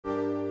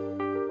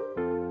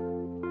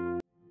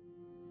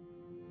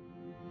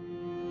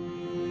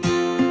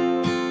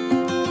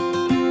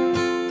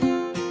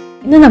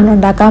ഇന്ന് നമ്മൾ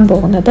ഉണ്ടാക്കാൻ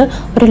പോകുന്നത്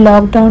ഒരു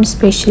ലോക്ക്ഡൗൺ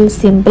സ്പെഷ്യൽ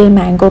സിമ്പിൾ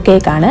മാംഗോ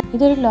കേക്കാണ്.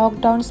 ഇതൊരു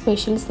lockdown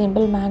special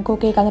simple mango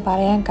cake എന്ന്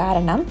പറയാൻ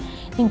കാരണം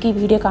നിങ്ങൾക്ക് ഈ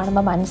വീഡിയോ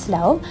കാണുമ്പോൾ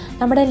മനസ്സിലാവും.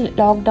 നമ്മുടെ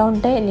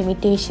ലോക്ക്ഡൗണിൻ്റെ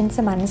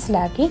ലിമിറ്റേഷൻസ്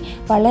മനസ്സിലാക്കി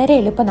വളരെ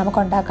എളുപ്പം നമുക്ക്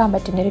ഉണ്ടാക്കാൻ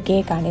പറ്റുന്നൊരു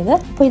കേക്കാണിത്.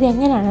 അപ്പോൾ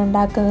ഇതെങ്ങനെയാണ്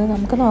ഉണ്ടാക്കുന്നത്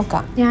നമുക്ക്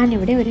നോക്കാം.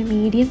 ഞാനിവിടെ ഒരു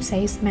മീഡിയം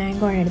സൈസ്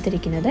മാംഗോ ആണ്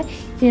എടുത്തിരിക്കുന്നത്.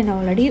 ഇത് ഞാൻ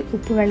ഓൾറെഡി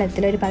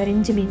ഉപ്പുവെള്ളത്തിൽ ഒരു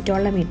 15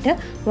 മിനിറ്റോളം ഇട്ട്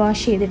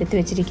വാഷ് ചെയ്തെടുത്ത്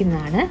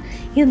വെച്ചിരിക്കുന്നതാണ്.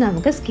 ഇത്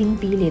നമുക്ക് സ്കിൻ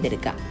പീൽ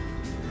ചെയ്തെടുക്കാം.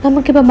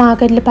 നമുക്കിപ്പോൾ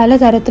മാർക്കറ്റിൽ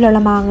പലതരത്തിലുള്ള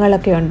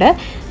മാങ്ങകളൊക്കെ ഉണ്ട്.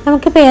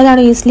 നമുക്കിപ്പോൾ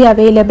ഏതാണ് ഈസിലി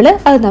അവൈലബിൾ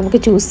അത് നമുക്ക്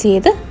ചൂസ്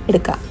ചെയ്ത്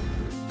എടുക്കാം.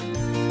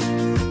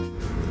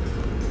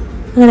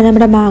 അങ്ങനെ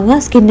നമ്മുടെ മാങ്ങ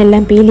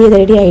സ്കിന്നെല്ലാം പീൽ ചെയ്ത്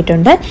റെഡി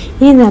ആയിട്ടുണ്ട്.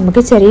 ഇനി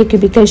നമുക്ക് ചെറിയ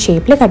ക്യൂബിക്കൽ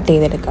ഷേപ്പിൽ കട്ട്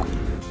ചെയ്തെടുക്കാം.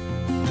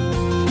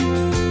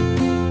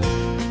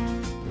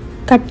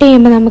 കട്ട്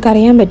ചെയ്യുമ്പോൾ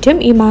നമുക്കറിയാൻ പറ്റും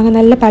ഈ മാങ്ങ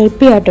നല്ല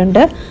പൾപ്പി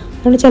ആയിട്ടുണ്ട്.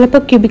 അതുകൊണ്ട്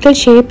ചിലപ്പോൾ ക്യൂബിക്കൽ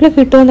ഷേപ്പിൽ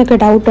കിട്ടുമെന്നൊക്കെ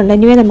ഡൗട്ടുണ്ട്.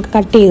 ഇനിവേ നമുക്ക്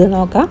കട്ട് ചെയ്ത്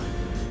നോക്കാം.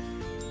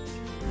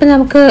 ഇപ്പം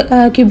നമുക്ക്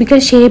ക്യൂബിക്കൽ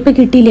ഷേപ്പ്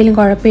കിട്ടിയില്ലെങ്കിലും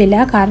കുഴപ്പമില്ല,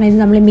 കാരണം ഇത്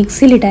നമ്മൾ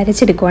മിക്സിയിലിട്ട്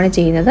അരച്ചെടുക്കുകയാണ്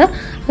ചെയ്യുന്നത്.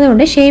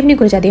 അതുകൊണ്ട് ഷേപ്പിനെ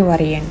കുറിച്ച് അധികം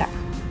വറി ചെയ്യേണ്ട.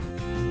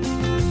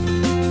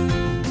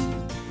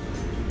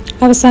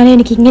 അവസാനം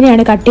എനിക്ക്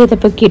ഇങ്ങനെയാണ് കട്ട്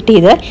ചെയ്തപ്പോൾ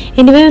കിട്ടിയത്.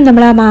 എനിവേ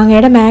നമ്മൾ ആ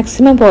മാങ്ങയുടെ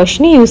മാക്സിമം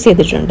പോർഷൻ യൂസ്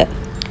ചെയ്തിട്ടുണ്ട്.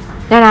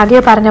 ഞാൻ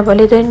ആദ്യം പറഞ്ഞ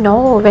പോലെ ഇത് നോ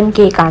ഓവൻ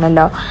കേക്ക്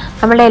ആണല്ലോ.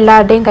 നമ്മളെ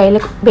എല്ലാവരുടെയും കയ്യിൽ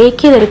ബേക്ക്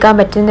ചെയ്തെടുക്കാൻ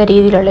പറ്റുന്ന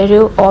രീതിയിലുള്ളൊരു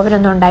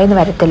ഓവനൊന്നും ഉണ്ടായെന്ന്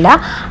വരത്തില്ല.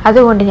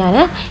 അതുകൊണ്ട് ഞാൻ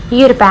ഈ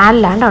ഒരു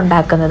പാനിലാണ്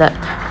ഉണ്ടാക്കുന്നത്.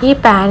 ഈ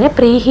പാന്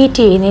പ്രീ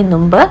ഹീറ്റ് ചെയ്യുന്നതിന്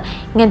മുമ്പ്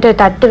ഇങ്ങനത്തെ ഒരു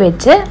തട്ട്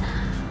വെച്ച്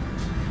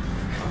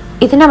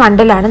ഇതിൻ്റെ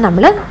മണ്ടലാണ്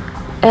നമ്മൾ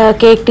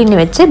കേക്ക് ടിന്ന്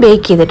വെച്ച്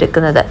ബേക്ക്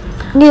ചെയ്തെടുക്കുന്നത്.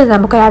 ഇനി ഇത്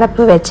നമുക്ക്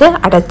അടപ്പ് വെച്ച്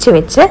അടച്ച്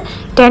വെച്ച്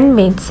 10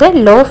 മിനിറ്റ്സ്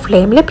ലോ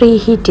ഫ്ലെയിമിൽ പ്രീ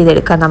ഹീറ്റ്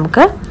ചെയ്തെടുക്കാം.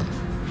 നമുക്ക്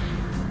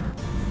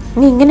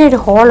ഇനി ഇങ്ങനെ ഒരു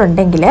ഹോൾ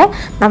ഉണ്ടെങ്കിൽ,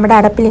 നമ്മുടെ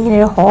അടപ്പിൽ ഇങ്ങനെ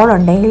ഒരു ഹോൾ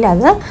ഉണ്ടെങ്കിൽ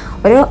അത്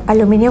ഒരു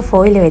അലുമിനിയം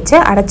ഫോയിൽ വെച്ച്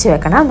അടച്ചു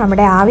വെക്കണം.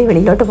 നമ്മുടെ ആവി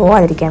വെളിയിലോട്ട്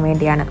പോകാതിരിക്കാൻ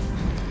വേണ്ടിയാണ്.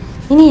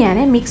 ഇനി ഞാൻ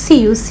മിക്സി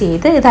യൂസ്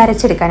ചെയ്ത് ഇത്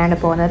അരച്ചെടുക്കാനാണ്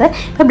പോകുന്നത്.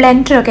 ഇപ്പോൾ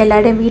ബ്ലെൻഡറൊക്കെ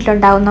എല്ലാവരുടെയും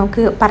വീട്ടിലുണ്ടാവും,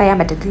 നമുക്ക് പറയാൻ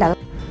പറ്റത്തില്ല.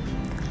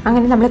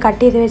 അങ്ങനെ നമ്മൾ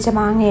കട്ട് ചെയ്ത് വെച്ച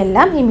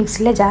മാങ്ങയെല്ലാം ഈ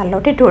മിക്സിയിലെ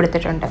ജാറിലോട്ട് ഇട്ട്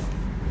കൊടുത്തിട്ടുണ്ട്.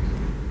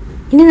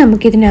 ഇനി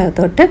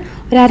നമുക്കിതിനകത്തോട്ട്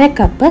ഒരു 1/2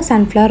 കപ്പ്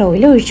സൺഫ്ലവർ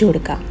ഓയിൽ ഒഴിച്ചു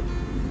കൊടുക്കാം.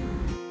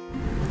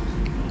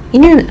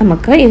 ഇനി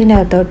നമുക്ക്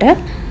ഇതിനകത്തോട്ട്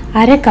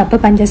 1/2 കപ്പ്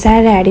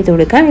പഞ്ചസാര ആഡ് ചെയ്ത്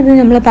കൊടുക്കാം. ഇത്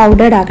നമ്മൾ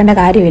പൗഡേർഡ് ആക്കേണ്ട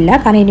കാര്യമില്ല,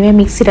 കാരണം ഇനിവേ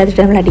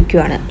മിക്സിയിലിട്ട് നമ്മൾ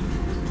അടിക്കുകയാണ്.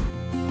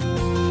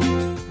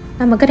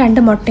 നമുക്ക്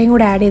 2 മുട്ടയും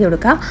കൂടെ ആഡ് ചെയ്ത്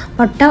കൊടുക്കാം.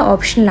 മുട്ട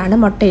ഓപ്ഷണലാണ്,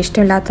 മുട്ട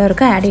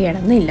ഇഷ്ടമില്ലാത്തവർക്ക് ആഡ്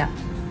ചെയ്യണമെന്നില്ല.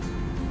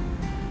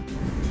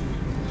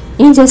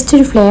 ഇനി ജസ്റ്റ്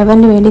ഒരു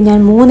ഫ്ലേവറിന് വേണ്ടി ഞാൻ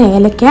 3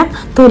 ഏലക്ക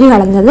തൊലി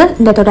കളഞ്ഞത്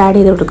ഇതിൻ്റെ അകത്തോട്ട് ആഡ്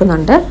ചെയ്ത്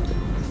കൊടുക്കുന്നുണ്ട്.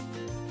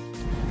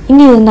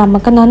 ഇനി ഇത്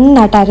നമുക്ക്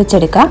നന്നായിട്ട്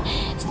അരച്ചെടുക്കാം.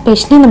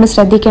 സ്പെഷ്യലി നമ്മൾ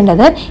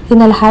ശ്രദ്ധിക്കേണ്ടത് ഇത്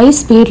നല്ല ഹൈ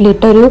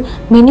സ്പീഡിലിട്ട് ഒരു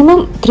മിനിമം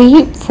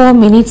 3-4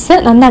 മിനിറ്റ്സ്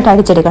നന്നായിട്ട്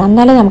അടിച്ചെടുക്കണം.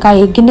 എന്നാലേ നമുക്ക് ആ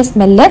എഗ്ഗിൻ്റെ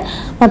സ്മെല്ല്,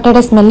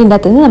 മുട്ടയുടെ സ്മെല്ലിൻ്റെ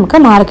അകത്ത് നിന്ന് നമുക്ക്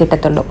മാറി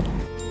കിട്ടത്തുള്ളൂ.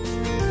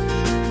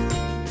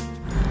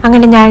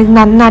 അങ്ങനെ ഞാൻ ഇത്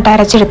നന്നായിട്ട്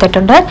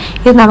അരച്ചെടുത്തിട്ടുണ്ട്.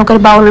 ഇത്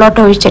നമുക്കൊരു ബൗളിലോട്ട്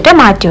ഒഴിച്ചിട്ട്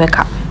മാറ്റി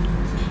വെക്കാം.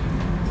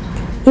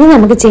 ഇനി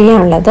നമുക്ക്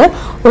ചെയ്യാനുള്ളത്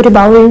ഒരു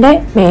ബൗളിൻ്റെ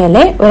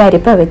മേലെ ഒരു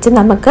അരിപ്പ വെച്ച്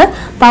നമുക്ക്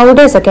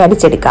പൗഡേഴ്സൊക്കെ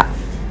അടിച്ചെടുക്കാം.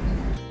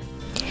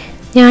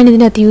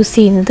 ഞാനിതിനകത്ത് യൂസ്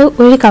ചെയ്യുന്നത്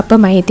 1 കപ്പ്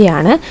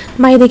മൈദയാണ്.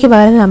 മൈദയ്ക്ക്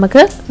പകരം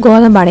നമുക്ക്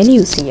ഗോതമ്പാണെങ്കിൽ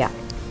യൂസ് ചെയ്യാം.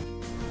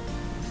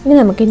 ഇനി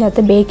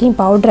നമുക്കിതിനകത്ത് ബേക്കിംഗ്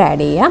പൗഡർ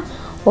ആഡ് ചെയ്യാം.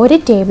 1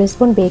 table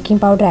spoon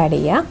baking powder add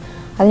ചെയ്യാം.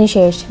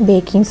 അതിനുശേഷം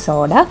baking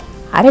soda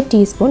 1/2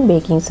 teaspoon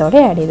baking soda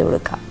add ചെയ്ത്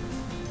കൊടുക്കാം.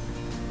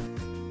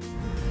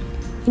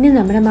 ഇനി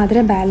നമ്മുടെ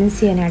മധുരം ബാലൻസ്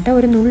ചെയ്യാനായിട്ട്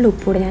ഒരു നുള്ളു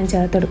ഉപ്പ് കൂടെ ഞാൻ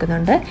ചേർത്ത്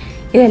കൊടുക്കുന്നുണ്ട്.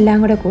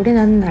 ഇതെല്ലാം കൂടി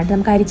നന്നായിട്ട്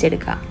നമുക്ക്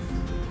അരിച്ചെടുക്കാം.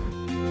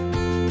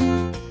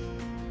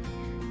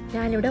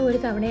 ഞാനിവിടെ ഒരു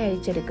തവണ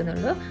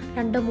അരിച്ചെടുക്കുന്നുള്ളൂ.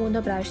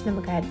 2-3 പ്രാവശ്യം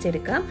നമുക്ക്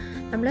അരിച്ചെടുക്കാം.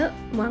 നമ്മൾ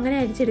അങ്ങനെ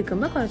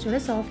അരിച്ചെടുക്കുമ്പോൾ കുറച്ചുകൂടെ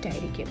സോഫ്റ്റ്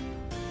ആയിരിക്കും.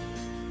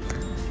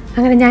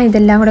 അങ്ങനെ ഞാൻ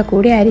ഇതെല്ലാം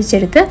കൂടി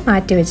അരിച്ചെടുത്ത്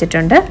മാറ്റി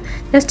വെച്ചിട്ടുണ്ട്.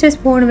 ജസ്റ്റ്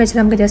സ്പൂൺ വെച്ച്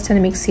നമുക്ക് ജസ്റ്റ്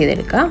ഒന്ന് മിക്സ്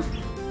ചെയ്തെടുക്കാം.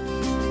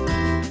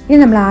 ഇനി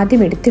നമ്മൾ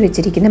ആദ്യം എടുത്ത്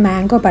വെച്ചിരിക്കുന്ന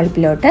മാംഗോ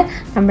പൾപ്പിലോട്ട്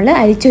നമ്മൾ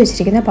അരിച്ചു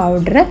വെച്ചിരിക്കുന്ന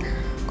പൗഡർ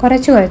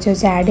കുറച്ച്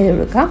വെച്ച് ആഡ് ചെയ്ത്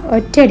കൊടുക്കാം.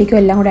 ഒറ്റയടിക്കും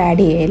എല്ലാം കൂടെ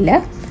ആഡ് ചെയ്യില്ല,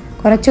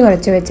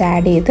 കുറച്ച് വെച്ച്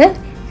ആഡ് ചെയ്ത്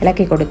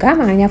ഇളക്കി കൊടുക്കാം.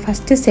 അങ്ങനെ ഞാൻ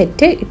ഫസ്റ്റ്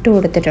സെറ്റ് ഇട്ട്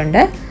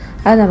കൊടുത്തിട്ടുണ്ട്.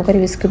 അത് നമുക്കൊരു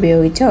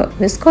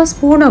വിസ്കോ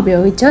സ്പൂണോ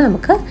ഉപയോഗിച്ചോ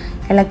നമുക്ക്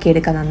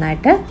ഇളക്കിയെടുക്കാം.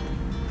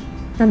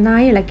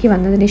 നന്നായി ഇളക്കി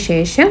വന്നതിന്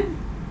ശേഷം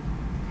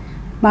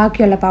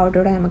ബാക്കിയുള്ള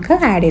പൗഡറൂടെ നമുക്ക്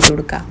ആഡ് ചെയ്ത്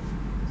കൊടുക്കാം.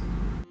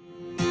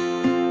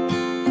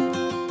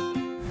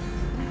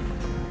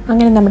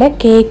 അങ്ങനെ നമ്മുടെ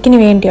കേക്കിന്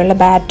വേണ്ടിയുള്ള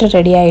ബാറ്റർ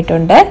റെഡി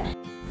ആയിട്ടുണ്ട്.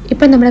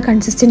 ഇപ്പം നമ്മുടെ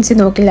കൺസിസ്റ്റൻസി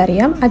നോക്കിയാൽ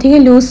അറിയാം,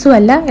 അധികം ലൂസും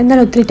അല്ല എന്നാൽ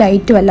ഒത്തിരി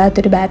ടൈറ്റും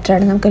അല്ലാത്തൊരു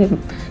ബാറ്ററാണ് നമുക്ക്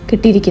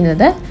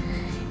കിട്ടിയിരിക്കുന്നത്.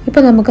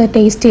 ഇപ്പം നമുക്ക്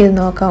ടേസ്റ്റ് ചെയ്ത്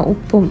നോക്കാം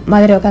ഉപ്പും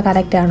മധുരമൊക്കെ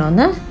കറക്റ്റ് ആണോ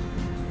എന്ന്.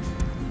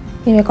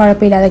 ഇനി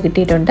കുഴപ്പമില്ലാതെ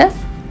കിട്ടിയിട്ടുണ്ട്.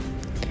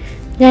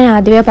 ഞാൻ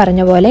ആദ്യമേ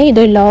പറഞ്ഞ പോലെ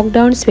ഇതൊരു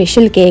ലോക്ക്ഡൗൺ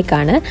സ്പെഷ്യൽ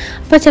കേക്കാണ്.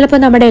 അപ്പോൾ ചിലപ്പോൾ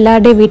നമ്മുടെ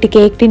എല്ലാവരുടെയും വീട്ടിൽ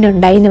കേക്ക് ടിൻ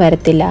ഉണ്ടായിന്ന്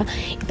വരത്തില്ല.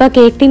 ഇപ്പോൾ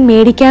കേക്ക് ടിൻ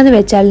മേടിക്കാമെന്ന്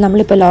വെച്ചാൽ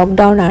നമ്മളിപ്പോൾ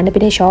ലോക്ക്ഡൗൺ ആണ്,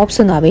 പിന്നെ ഷോപ്സ്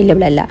ഒന്നും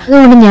അവൈലബിൾ അല്ല.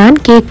 അതുകൊണ്ട് ഞാൻ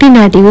കേക്ക്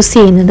ടിന്നായിട്ട് യൂസ്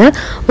ചെയ്യുന്നത്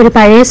ഒരു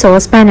പഴയ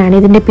സോസ് പാനാണ്.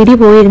 ഇതിൻ്റെ പിടി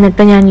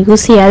പോയിരുന്നിട്ട് ഞാൻ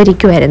യൂസ്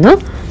ചെയ്യാതിരിക്കുമായിരുന്നു.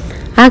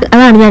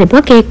 അതാണ്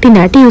ഞാനിപ്പോൾ കേക്ക്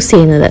ടിന്നായിട്ട് യൂസ്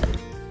ചെയ്യുന്നത്.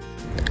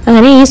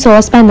 അങ്ങനെ ഈ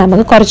സോസ് പാൻ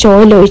നമുക്ക് കുറച്ച്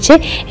ഓയിൽ ഒഴിച്ച്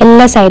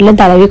എല്ലാ സൈഡിലും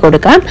തടവി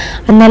കൊടുക്കാം.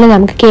 എന്നാലേ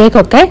നമുക്ക്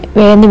കേക്കൊക്കെ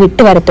വേഗം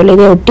വിട്ട് വരത്തുള്ളൂ,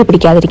 ഇത് ഒട്ടി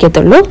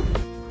പിടിക്കാതിരിക്കത്തുള്ളൂ.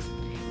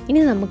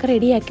 ഇനി നമുക്ക്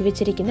റെഡിയാക്കി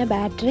വെച്ചിരിക്കുന്ന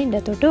ബാറ്ററി ഇതിൻ്റെ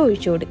അകത്തോട്ട്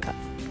ഒഴിച്ചു കൊടുക്കാം.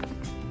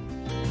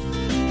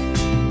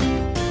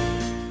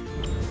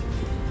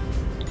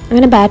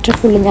 അങ്ങനെ ബാറ്റർ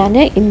ഫുള്ള് ഞാൻ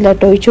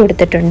ഇതിലോട്ട് ഒഴിച്ചു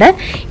കൊടുത്തിട്ടുണ്ട്.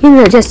 ഇത്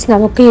ജസ്റ്റ്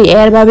നമുക്ക്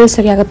എയർ ബബിൾസ്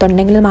ഒക്കെ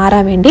അകത്തുണ്ടെങ്കിൽ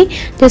മാറാൻ വേണ്ടി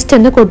ജസ്റ്റ്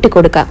ഒന്ന് കൊട്ടി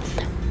കൊടുക്കാം.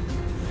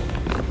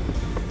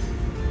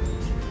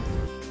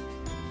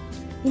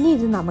 ഇനി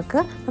ഇത്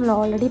നമ്മൾ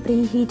ഓൾറെഡി പ്രീ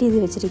ഹീറ്റ് ചെയ്ത്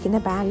വെച്ചിരിക്കുന്ന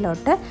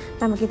പാനിലോട്ട്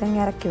നമുക്കിതങ്ങ്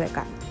ഇറക്കി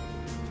വെക്കാം.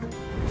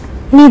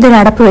 ഇനി ഇതൊരു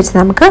അടപ്പ് വെച്ച്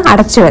നമുക്ക്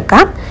അടച്ചു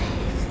വെക്കാം.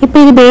 ഇപ്പോൾ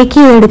ഇത് ബേക്ക്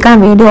ചെയ്തെടുക്കാൻ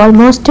വേണ്ടി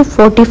ഓൾമോസ്റ്റ്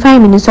 45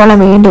 മിനിറ്റ്സോളം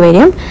വേണ്ടി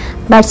വരും.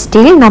 ബട്ട്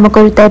സ്റ്റിൽ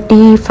നമുക്കൊരു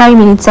 35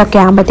 മിനിറ്റ്സ് ഒക്കെ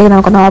ആകുമ്പോഴത്തേക്ക്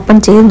നമുക്കൊന്ന് ഓപ്പൺ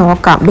ചെയ്ത്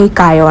നോക്കാം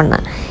ബേക്ക് ആയോ എന്ന്.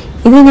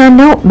 ഇത് ഞാൻ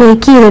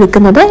ബേക്ക്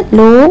ചെയ്തെടുക്കുന്നത്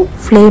ലോ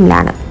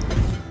ഫ്ലെയിമിലാണ്.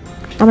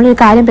 നമ്മളൊരു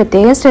കാര്യം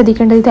പ്രത്യേകം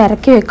ശ്രദ്ധിക്കേണ്ടത്, ഇത്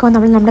ഇറക്കി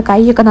വെക്കുമ്പോൾ നമ്മുടെ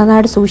കൈയൊക്കെ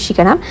നന്നായിട്ട്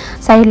സൂക്ഷിക്കണം.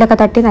 സൈഡിലൊക്കെ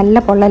തട്ടി നല്ല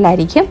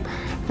പൊള്ളലായിരിക്കും.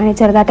 അങ്ങനെ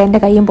ചെറുതായിട്ട് എൻ്റെ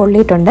കൈയും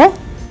പൊള്ളിയിട്ടുണ്ട്.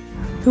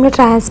 നമ്മൾ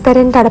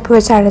ട്രാൻസ്പെറൻറ്റ് അടപ്പ്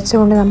വെച്ച്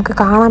അടച്ചുകൊണ്ട് നമുക്ക്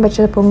കാണാൻ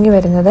പറ്റുന്നത് പൊങ്ങി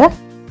വരുന്നത്.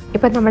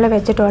 ഇപ്പം നമ്മൾ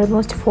വെച്ചിട്ട്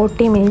ഓൾമോസ്റ്റ്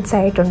 40 മിനിറ്റ്സ്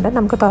ആയിട്ടുണ്ട്.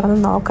 നമുക്ക് തുറന്ന്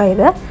നോക്കാം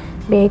ഇത്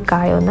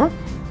ബേക്കായോ എന്ന്.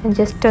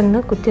 ജസ്റ്റ് ഒന്ന്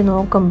കുത്തി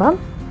നോക്കുമ്പം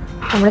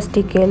നമ്മുടെ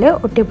സ്റ്റിക്കിൽ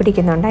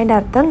ഒട്ടിപ്പിടിക്കുന്നുണ്ട്. അതിൻ്റെ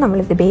അർത്ഥം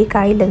നമ്മളിത് ബേക്ക്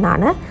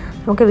ആയില്ലെന്നാണ്.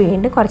 നമുക്ക്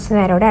വീണ്ടും കുറച്ച്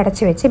നേരം കൂടെ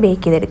അടച്ച് വെച്ച്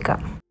ബേക്ക് ചെയ്തെടുക്കാം.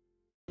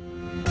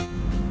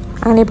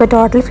 അങ്ങനെ ഇപ്പോൾ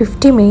ടോട്ടൽ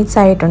 50 മിനിറ്റ്സ്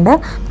ആയിട്ടുണ്ട്.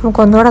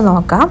 നമുക്കൊന്നുകൂടെ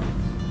നോക്കാം.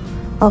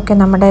 ഓക്കെ,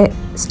 നമ്മുടെ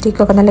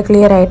സ്റ്റിക്കൊക്കെ നല്ല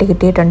ക്ലിയർ ആയിട്ട്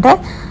കിട്ടിയിട്ടുണ്ട്.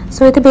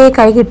 സോ ഇത്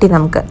ബേക്കായി കിട്ടി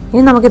നമുക്ക്.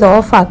 ഇനി നമുക്കിത്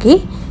ഓഫാക്കി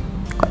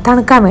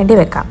തണുക്കാൻ വേണ്ടി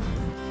വെക്കാം.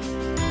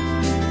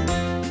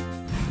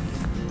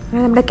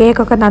 അങ്ങനെ നമ്മുടെ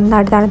കേക്കൊക്കെ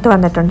നന്നായിട്ട് തണുത്ത്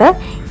വന്നിട്ടുണ്ട്.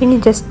 ഇനി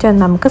ജസ്റ്റ്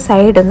ഒന്ന് നമുക്ക്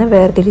സൈഡൊന്ന്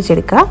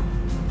വേർതിരിച്ചെടുക്കാം.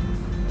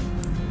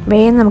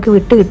 വേഗം നമുക്ക്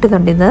വിട്ട്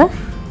കിട്ടുന്നുണ്ട് ഇത്.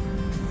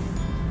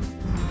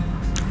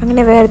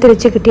 അങ്ങനെ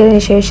വേർതിരിച്ച്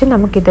കിട്ടിയതിന് ശേഷം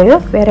നമുക്കിതൊരു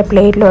വേറെ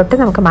പ്ലേറ്റിലോട്ട്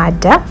നമുക്ക്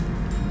മാറ്റാം.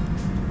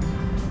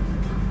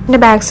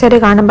 ഇതിൻ്റെ ബാക്ക് സൈഡ്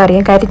കാണുമ്പോൾ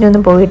അറിയാം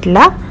കരിഞ്ഞൊന്നും പോയിട്ടില്ല.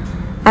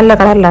 നല്ല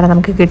കളറിലാണ്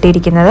നമുക്ക്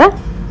കിട്ടിയിരിക്കുന്നത്.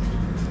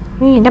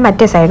 ഇനി ഇതിൻ്റെ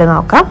മറ്റേ സൈഡ്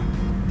നോക്കാം.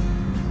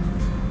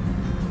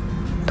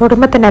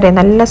 തൊടുമ്പോൾ തന്നെ അറിയാം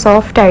നല്ല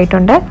സോഫ്റ്റ്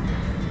ആയിട്ടുണ്ട്.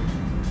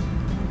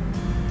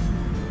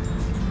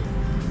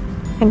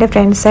 എൻ്റെ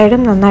ഫ്രണ്ട്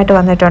സൈഡും നന്നായിട്ട്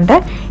വന്നിട്ടുണ്ട്.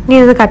 ഇനി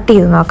ഇത് കട്ട്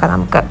ചെയ്ത് നോക്കാം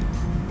നമുക്ക്.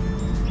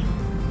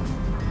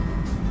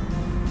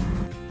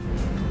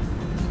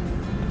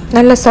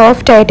 നല്ല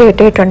സോഫ്റ്റ് ആയിട്ട്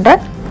കിട്ടിയിട്ടുണ്ട്.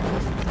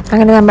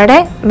 അങ്ങനെ നമ്മുടെ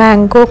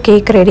മാംഗോ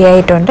കേക്ക് റെഡി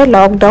ആയിട്ടുണ്ട്.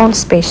 Lockdown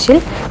special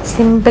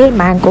simple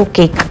mango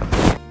cake.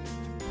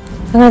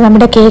 അങ്ങനെ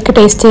നമ്മുടെ കേക്ക്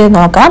ടേസ്റ്റ് ചെയ്ത്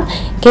നോക്കാം.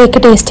 കേക്ക്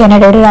ടേസ്റ്റ്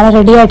ചെയ്യാനായിട്ട് ഒരാൾ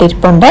റെഡി ആയിട്ട്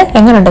ഇരിപ്പുണ്ട്.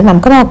 എങ്ങനെയുണ്ടെന്ന്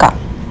നമുക്ക് നോക്കാം.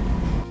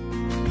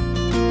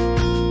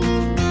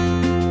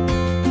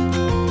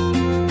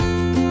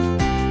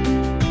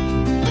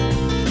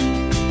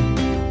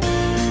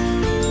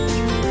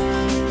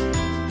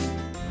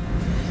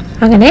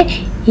 അങ്ങനെ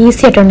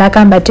ഈസി ആയിട്ട്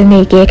ഉണ്ടാക്കാൻ പറ്റുന്ന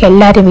ഈ കേക്ക്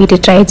എല്ലാവരും വീട്ടിൽ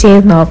ട്രൈ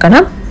ചെയ്ത്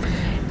നോക്കണം.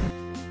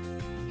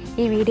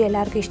 ഈ വീഡിയോ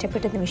എല്ലാവർക്കും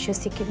ഇഷ്ടപ്പെട്ടെന്ന്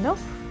വിശ്വസിക്കുന്നു.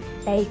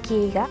 ലൈക്ക്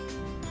ചെയ്യുക.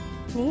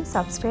 ഇനി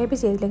സബ്സ്ക്രൈബ്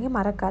ചെയ്തില്ലെങ്കിൽ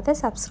മറക്കാതെ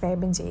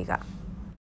സബ്സ്ക്രൈബും ചെയ്യുക.